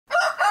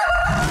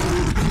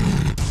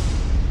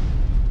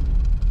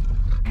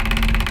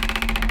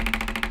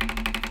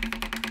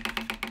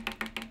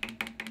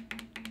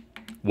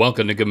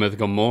Welcome to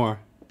Mythical More.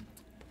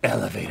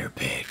 Elevator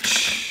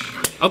pitch.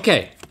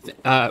 Okay,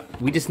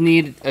 we just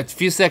need a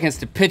few seconds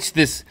to pitch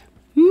this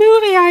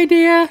movie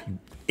idea.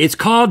 It's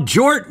called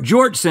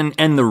Jortson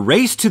and the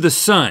Race to the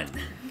Sun.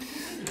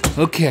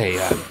 Okay,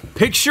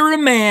 Picture a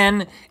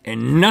man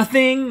and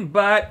nothing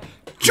but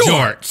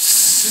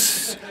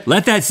jorts.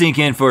 Let that sink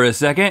in for a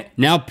second.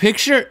 now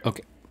picture,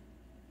 okay,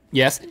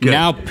 yes, Good.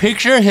 now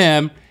picture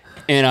him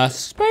in a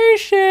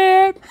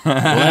spaceship.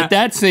 Let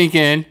that sink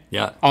in.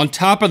 Yeah. On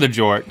top of the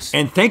jorts.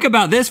 And think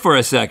about this for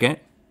a second.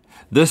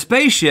 The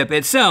spaceship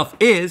itself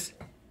is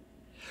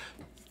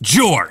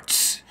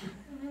jorts.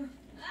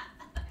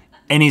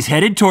 And he's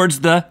headed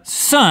towards the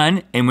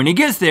sun, and when he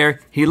gets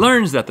there, he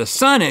learns that the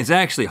sun is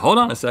actually, hold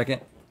on a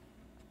second,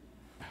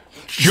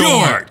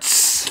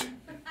 jorts.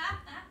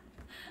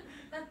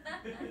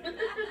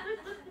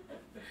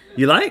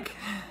 You like?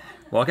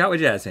 Walk out with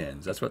jazz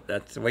hands. That's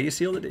the way you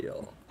seal the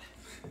deal.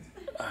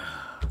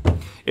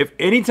 If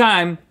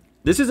anytime,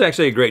 this is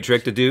actually a great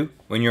trick to do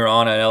when you're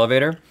on an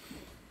elevator.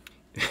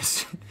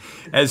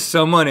 As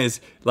someone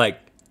is like,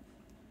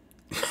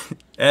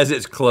 as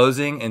it's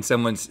closing and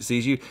someone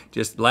sees you,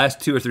 just last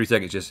 2 or 3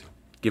 seconds, just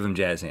give them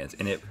jazz hands,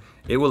 and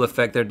it will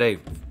affect their day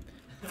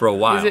for a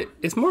while.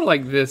 It's more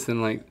like this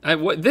than like,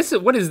 what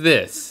is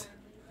this?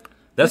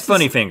 That's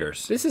funny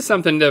fingers. This is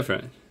something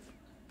different.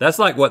 That's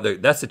like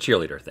that's the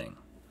cheerleader thing.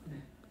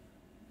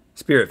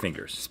 Spirit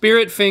fingers.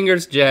 Spirit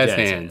fingers, jazz Jazz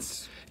hands.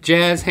 hands.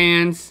 Jazz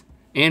hands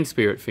and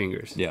spirit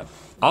fingers. Yeah.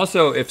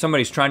 Also, if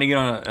somebody's trying to get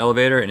on an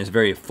elevator and is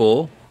very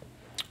full,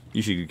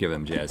 you should give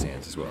them jazz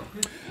hands as well.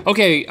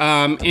 Okay,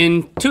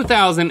 in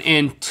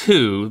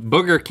 2002,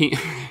 Booger King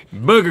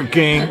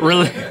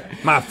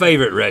My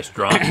favorite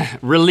restaurant.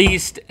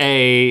 released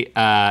a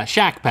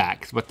Shaq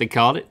Pack, is what they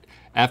called it,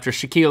 after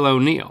Shaquille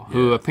O'Neal,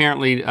 who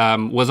apparently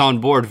was on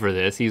board for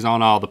this. He's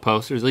on all the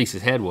posters, at least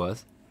his head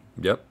was.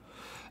 Yep.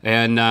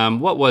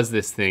 And what was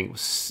this thing?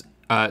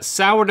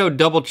 Sourdough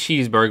double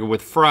cheeseburger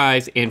with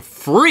fries and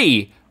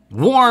free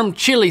warm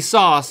chili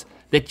sauce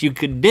that you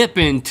could dip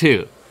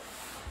into.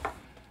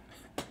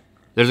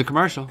 There's a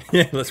commercial.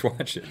 Yeah, let's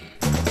watch it.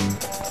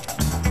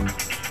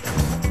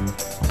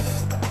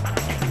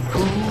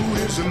 Who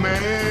is a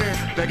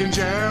man that can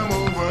jam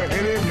over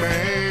any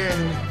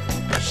man?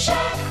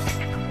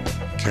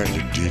 Can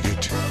you dig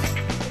it?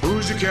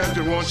 Who's the cat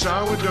that wants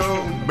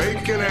sourdough,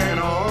 bacon, and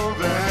all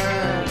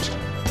that?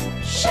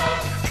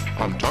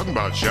 I'm talking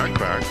about Shaq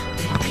Pack.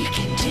 We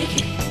can dig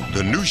it.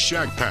 The new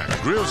Shaq Pack.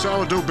 Grilled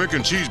sourdough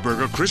bacon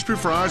cheeseburger, crispy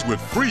fries with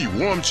free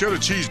warm cheddar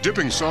cheese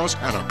dipping sauce,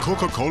 and a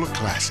Coca-Cola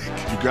classic.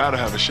 You gotta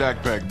have a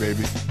Shaq Pack,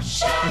 baby.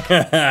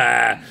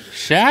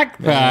 Shaq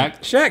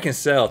Pack. Shaq can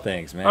sell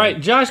things, man. All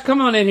right, Josh, come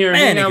on in here and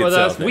Man, hang he out can with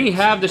sell us. things. We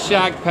have the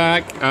Shaq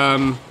Pack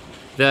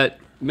that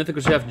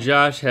Mythical Chef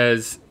Josh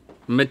has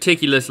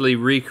meticulously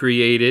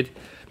recreated.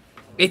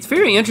 It's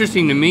very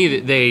interesting to me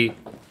that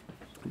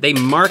they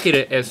market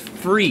it as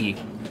free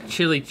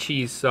chili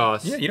cheese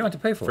sauce. Yeah, you don't have to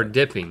pay for for it.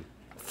 dipping.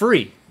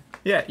 Free.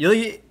 Yeah,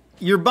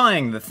 you're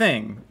buying the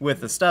thing with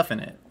the stuff in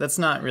it. That's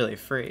not really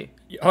free.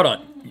 Hold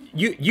on.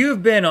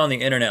 You've been on the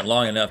internet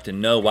long enough to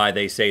know why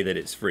they say that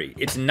it's free.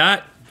 It's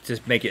not to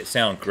make it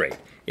sound great.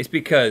 It's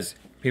because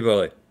people are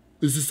like,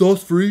 is the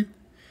sauce free?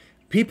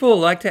 People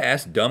like to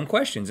ask dumb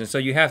questions, and so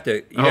you have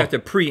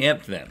to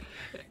preempt them.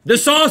 The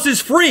sauce is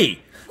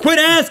free. Quit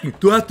asking.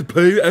 Do I have to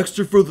pay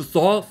extra for the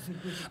sauce?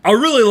 I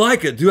really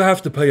like it. Do I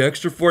have to pay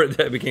extra for it?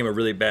 That became a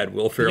really bad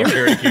Will Ferrell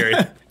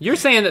character. You're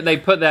saying that they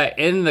put that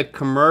in the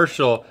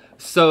commercial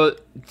so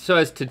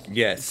as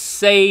to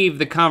save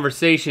the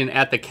conversation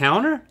at the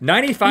counter?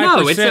 95%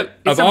 No, it's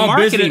a all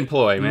marketing business,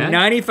 ploy, man.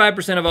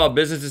 95% of all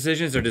business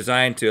decisions are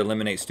designed to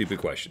eliminate stupid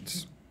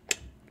questions.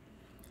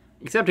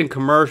 Except in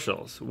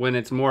commercials, when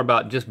it's more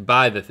about just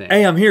buy the thing.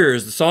 Hey, I'm here.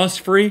 Is the sauce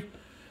free?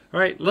 All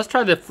right, let's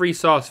try the free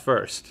sauce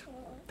first.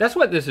 That's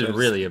what this is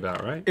really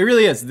about, right? It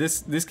really is.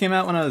 This came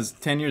out when I was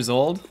 10 years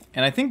old,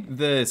 and I think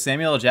the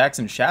Samuel L.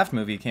 Jackson Shaft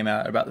movie came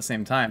out about the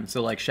same time.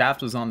 So like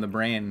Shaft was on the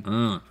brain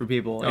for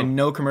people, and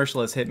no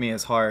commercial has hit me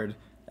as hard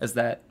as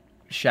that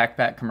Shaq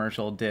Pack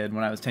commercial did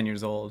when I was 10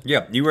 years old.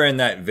 Yeah, you were in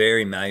that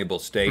very malleable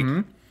state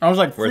I was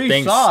like, where free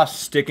things sauce.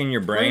 stick in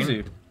your brain.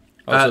 Crazy.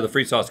 Oh, so the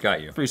free sauce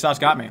got you. Free sauce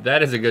got me.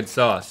 That is a good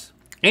sauce.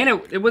 And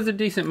it was a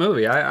decent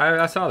movie.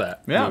 I saw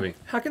that movie.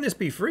 How can this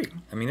be free?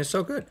 I mean, it's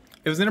so good.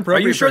 It was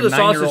inappropriate Are you sure for a the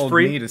sauce is 9-year-old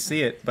free? me to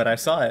see it, but I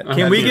saw it.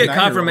 Can we get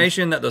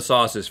confirmation that the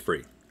sauce is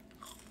free?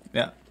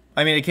 Yeah.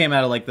 I mean, it came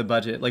out of like the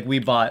budget. Like we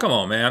bought. Come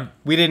on, man.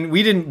 We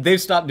didn't.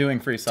 They've stopped doing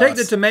free sauce. Take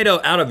the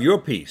tomato out of your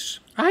piece.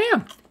 I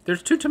am.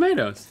 There's 2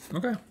 tomatoes.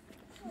 Okay.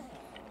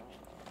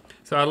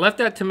 So I left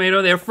that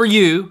tomato there for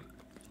you.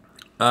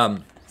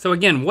 So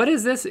again, what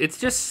is this? It's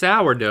just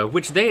sourdough,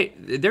 which they're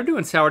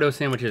doing sourdough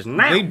sandwiches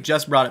now. They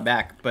just brought it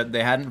back, but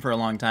they hadn't for a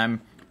long time.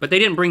 But they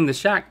didn't bring the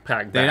Shaq Pack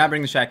back. They did not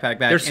bring the Shaq Pack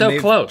back. They're so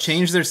they've close.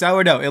 Changed their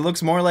sourdough. It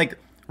looks more like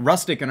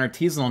rustic and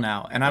artisanal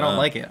now, and I don't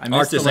like it. I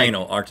miss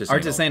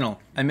Artisanal.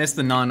 I miss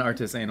the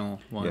non-artisanal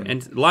one. Yeah.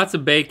 And lots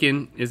of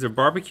bacon. Is there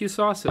barbecue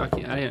sauce? I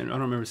don't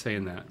remember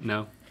saying that.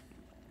 No.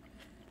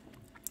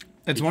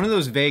 It's one of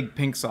those vague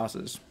pink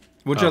sauces.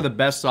 Which are the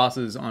best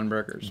sauces on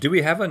burgers? Do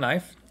we have a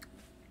knife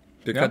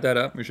to cut that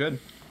up? We should.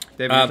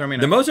 David, throw me a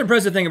the knife. most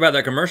impressive thing about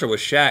that commercial was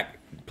Shaq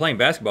playing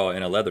basketball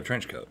in a leather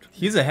trench coat.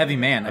 He's a heavy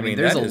man. I mean,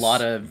 there's that a is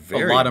lot of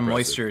very impressive.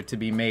 moisture to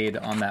be made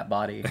on that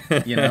body.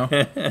 You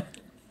know.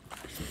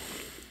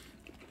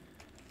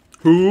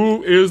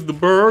 Who is the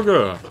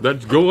burger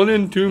that's going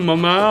into my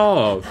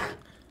mouth?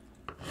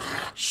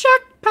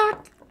 Shack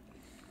Pack.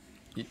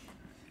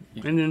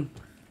 And then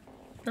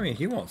I mean,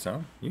 he wants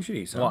some. You should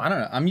eat some. Well, I don't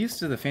know. I'm used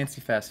to the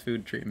fancy fast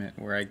food treatment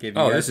where I give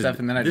you guys stuff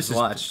and then I just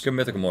watch.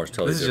 Mythical More is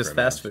totally This is just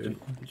different, fast man.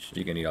 food.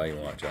 You can eat all you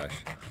want, Josh.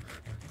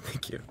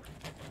 Thank you.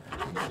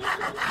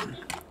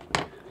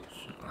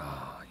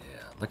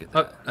 Look at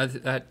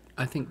that.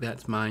 I think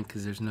that's mine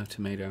because there's no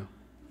tomato.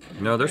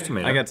 No, there's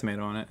tomato. I got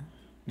tomato on it.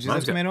 Did you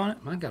have tomato on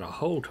it? Mine got a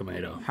whole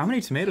tomato. How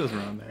many tomatoes were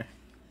on there?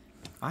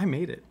 I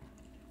made it.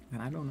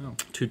 And I don't know.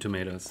 2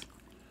 tomatoes.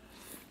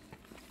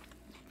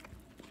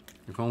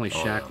 If only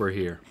Shaq were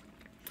here.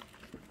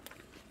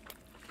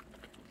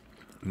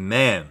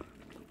 Man.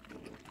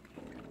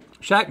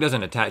 Shaq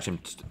doesn't attach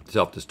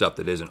himself to stuff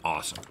that isn't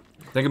awesome.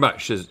 Think about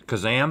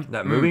Kazam,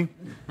 that movie.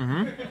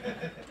 Mm-hmm.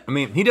 I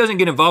mean, he doesn't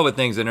get involved with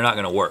things that are not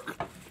going to work.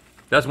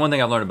 That's one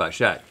thing I've learned about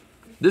Shaq.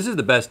 This is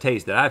the best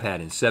taste that I've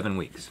had in 7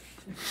 weeks.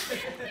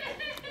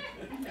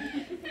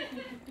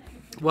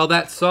 Well,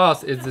 that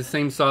sauce is the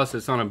same sauce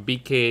that's on a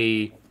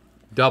BK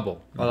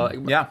double.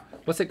 Yeah.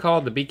 What's it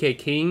called? The BK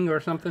King or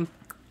something?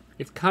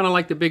 It's kind of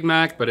like the Big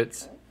Mac, but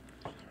it's...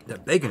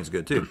 That bacon's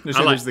good too.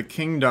 There's the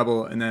King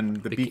Double and then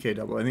the BK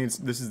Double. I think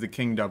this is the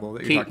King Double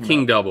that you're talking King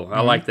about. Double. I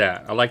like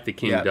that. I like the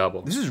King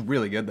Double. This is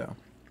really good though.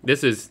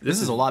 This is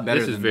a lot better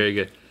This is than very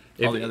good.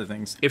 All the other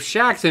things. If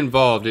Shaq's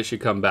involved, it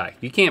should come back.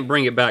 You can't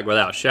bring it back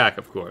without Shaq,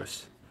 of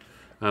course.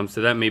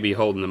 So that may be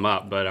holding them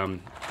up, but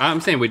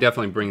I'm saying we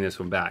definitely bring this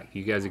one back.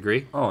 You guys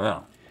agree? Oh,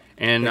 yeah.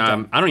 And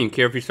I don't even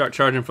care if you start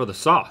charging for the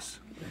sauce,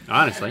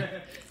 honestly.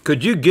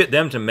 Could you get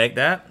them to make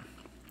that?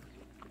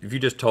 If you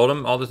just told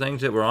them all the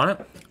things that were on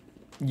it?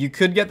 You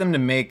could get them to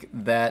make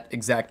that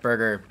exact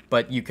burger,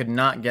 but you could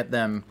not get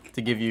them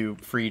to give you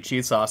free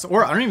cheese sauce.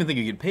 Or I don't even think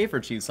you could pay for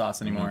cheese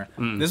sauce anymore.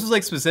 This was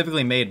like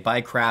specifically made by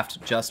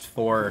Kraft just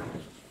for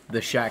the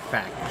Shaq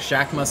pack.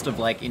 Shaq must have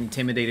like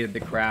intimidated the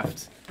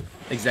Kraft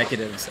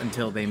executives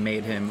until they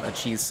made him a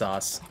cheese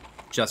sauce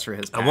just for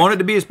his pack. I want it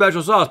to be a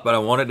special sauce, but I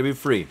want it to be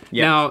free.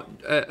 Yeah.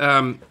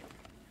 Now,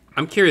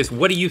 I'm curious,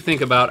 what do you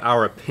think about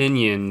our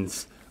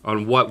opinions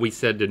on what we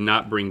said to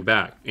not bring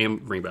back and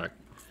bring back?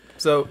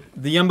 So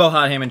the Jumbo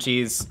hot ham and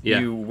cheese, Yeah.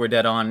 you were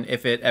dead on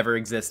if it ever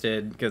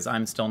existed, because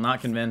I'm still not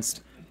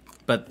convinced.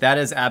 But that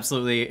is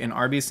absolutely an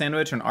Arby's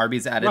sandwich, and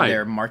Arby's added Right.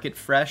 their market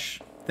fresh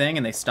thing,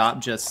 and they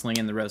stopped just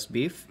slinging the roast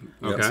beef.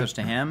 Okay. And switched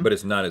to ham. But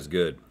it's not as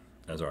good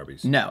as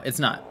Arby's. No, it's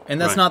not.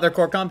 And that's Right. not their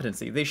core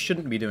competency. They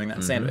shouldn't be doing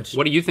that sandwich.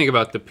 What do you think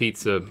about the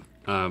pizza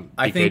BK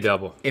I think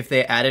double? if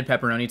they added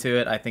pepperoni to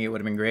it, I think it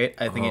would have been great.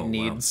 I think Oh, it wow.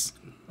 needs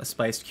a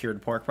spiced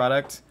cured pork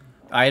product.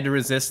 I had to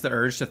resist the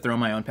urge to throw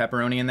my own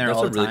pepperoni in there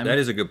all the time. That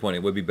is a good point.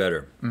 It would be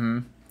better.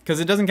 Because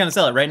it doesn't kind of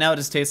sell it. Right now, it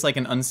just tastes like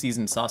an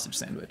unseasoned sausage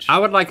sandwich. I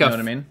would like You know what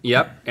I mean?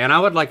 Yep, and I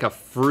would like a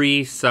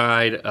free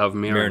side of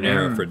marinara.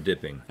 Marinara for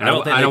dipping. And I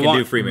don't think they can want-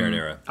 do free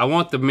marinara. I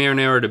want the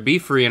marinara to be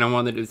free, and I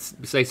want it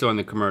to say so in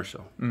the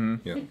commercial.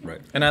 Yeah,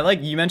 right. And I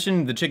like, you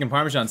mentioned the chicken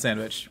parmesan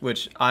sandwich,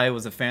 which I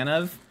was a fan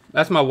of.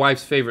 That's my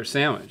wife's favorite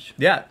sandwich.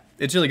 Yeah,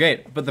 it's really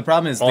great. But the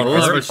problem is On the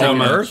Earth? crispy so chicken.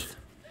 much. Earth?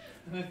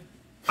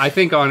 I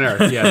think on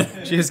Earth,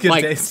 yeah. She has good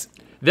Like- taste.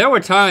 There were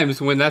times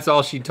when that's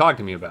all she talked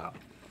to me about,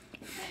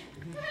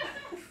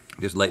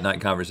 Just late night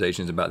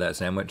conversations about that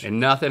sandwich. and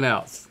nothing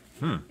else.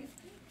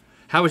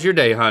 How was your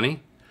day,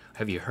 honey?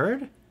 Have you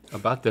heard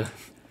about the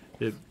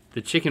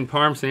chicken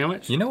parm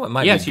sandwich? You know what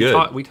might yes, be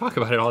good? we talk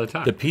about it all the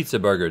time. The pizza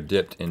burger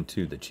dipped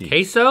into the cheese.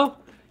 Queso?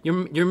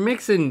 You're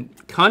mixing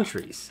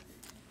countries.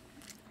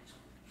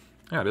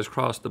 Yeah, just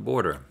cross the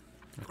border.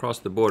 Across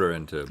the border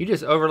into You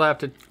just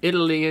overlapped to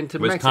Italy into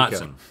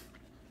Wisconsin.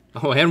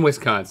 Mexico. Oh, and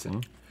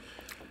Wisconsin.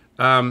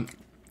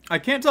 I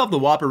can't tell if the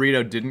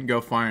Whopperito didn't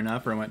go far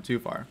enough or went too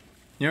far.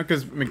 You know,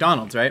 because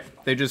McDonald's, right?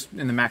 They just,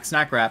 in the Mac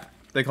Snack Wrap,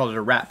 they called it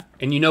a wrap.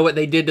 And you know what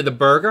they did to the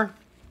burger?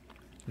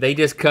 They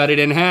just cut it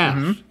in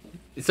half.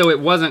 So it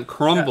wasn't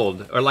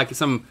crumbled or like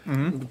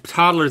some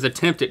toddler's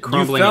attempt at You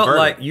crumbling a felt burger.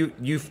 like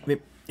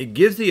it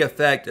gives the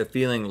effect of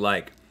feeling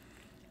like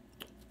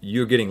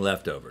you're getting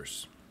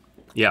leftovers.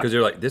 Yeah. Because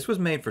you're like, this was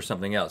made for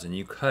something else, and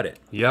you cut it.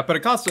 Yep. But it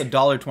cost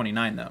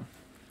 $1.29 though.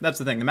 That's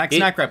the thing. The Mac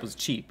Snack Wrap was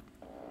cheap.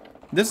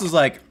 This is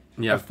like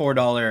Yeah. a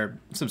 $4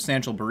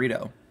 substantial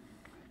burrito.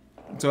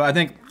 So I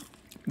think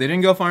they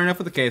didn't go far enough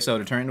with the queso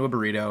to turn it into a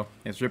burrito.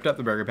 They stripped up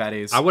the burger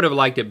patties. I would have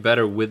liked it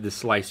better with the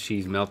sliced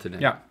cheese melted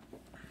in. Yeah.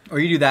 Or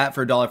you do that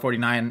for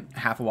 $1.49,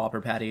 half a Whopper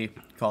patty,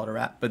 call it a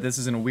wrap. But this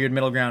is in a weird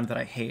middle ground that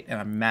I hate, and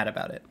I'm mad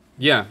about it.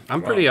 Yeah.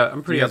 I'm pretty You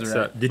guys are upset.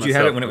 right. Did you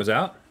have it when it was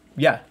out?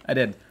 Yeah, I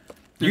did.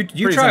 You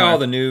Pretty try similar. all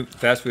the new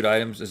fast food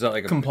items? Is that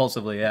like a...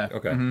 Compulsively, yeah.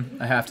 Okay.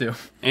 I have to.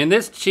 And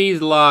this cheese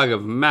log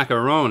of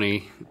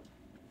macaroni,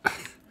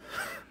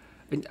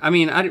 I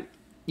mean,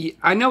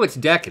 I know it's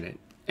decadent,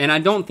 And I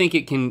don't think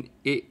it can.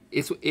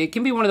 It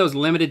can be one of those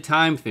limited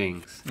time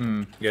things.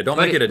 Yeah, don't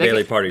make it a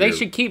daily part of They your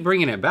should keep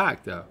bringing it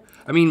back, though.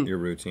 I mean, your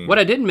routine. What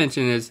I didn't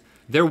mention is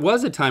there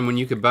was a time when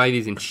you could buy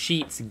these in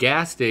Sheetz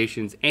gas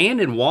stations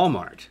and in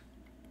Walmart,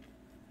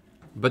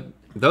 but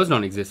those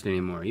don't exist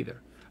anymore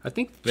either. I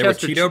think They have a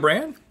Cheeto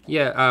brand?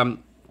 Yeah,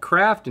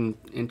 Kraft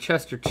and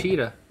Chester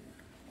Cheetah.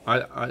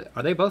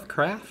 Are they both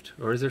Kraft,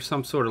 or is there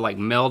some sort of like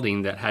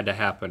melding that had to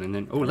happen? And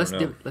then let's know.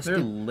 dip. They're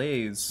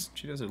Lay's.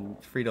 Cheetos are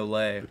Frito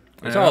Lay.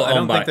 It's all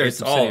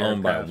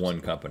owned by one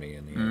company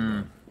in the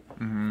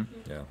end.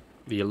 Yeah.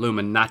 The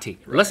Illuminati.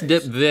 Let's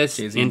dip this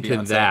Jay-Z and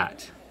into Beyonce.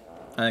 that.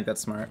 I think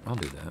that's smart. I'll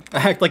do that.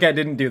 I act like I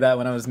didn't do that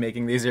when I was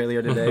making these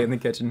earlier today in the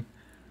kitchen.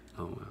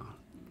 Oh wow.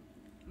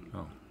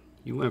 Oh,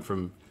 you went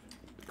from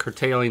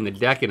curtailing the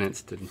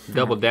decadence to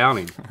double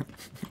downing.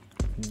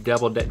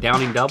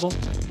 Downing double?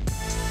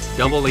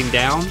 Doubling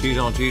down? Cheese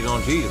on cheese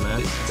on cheese,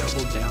 man.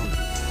 Double down.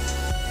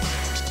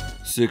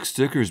 6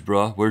 stickers,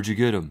 bruh. Where'd you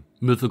get them?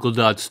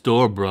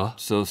 Mythical.store, bruh.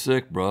 So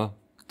sick, bruh.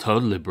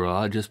 Totally, bruh.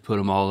 I just put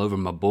them all over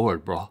my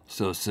board, bruh.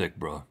 So sick,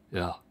 bruh.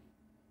 Yeah.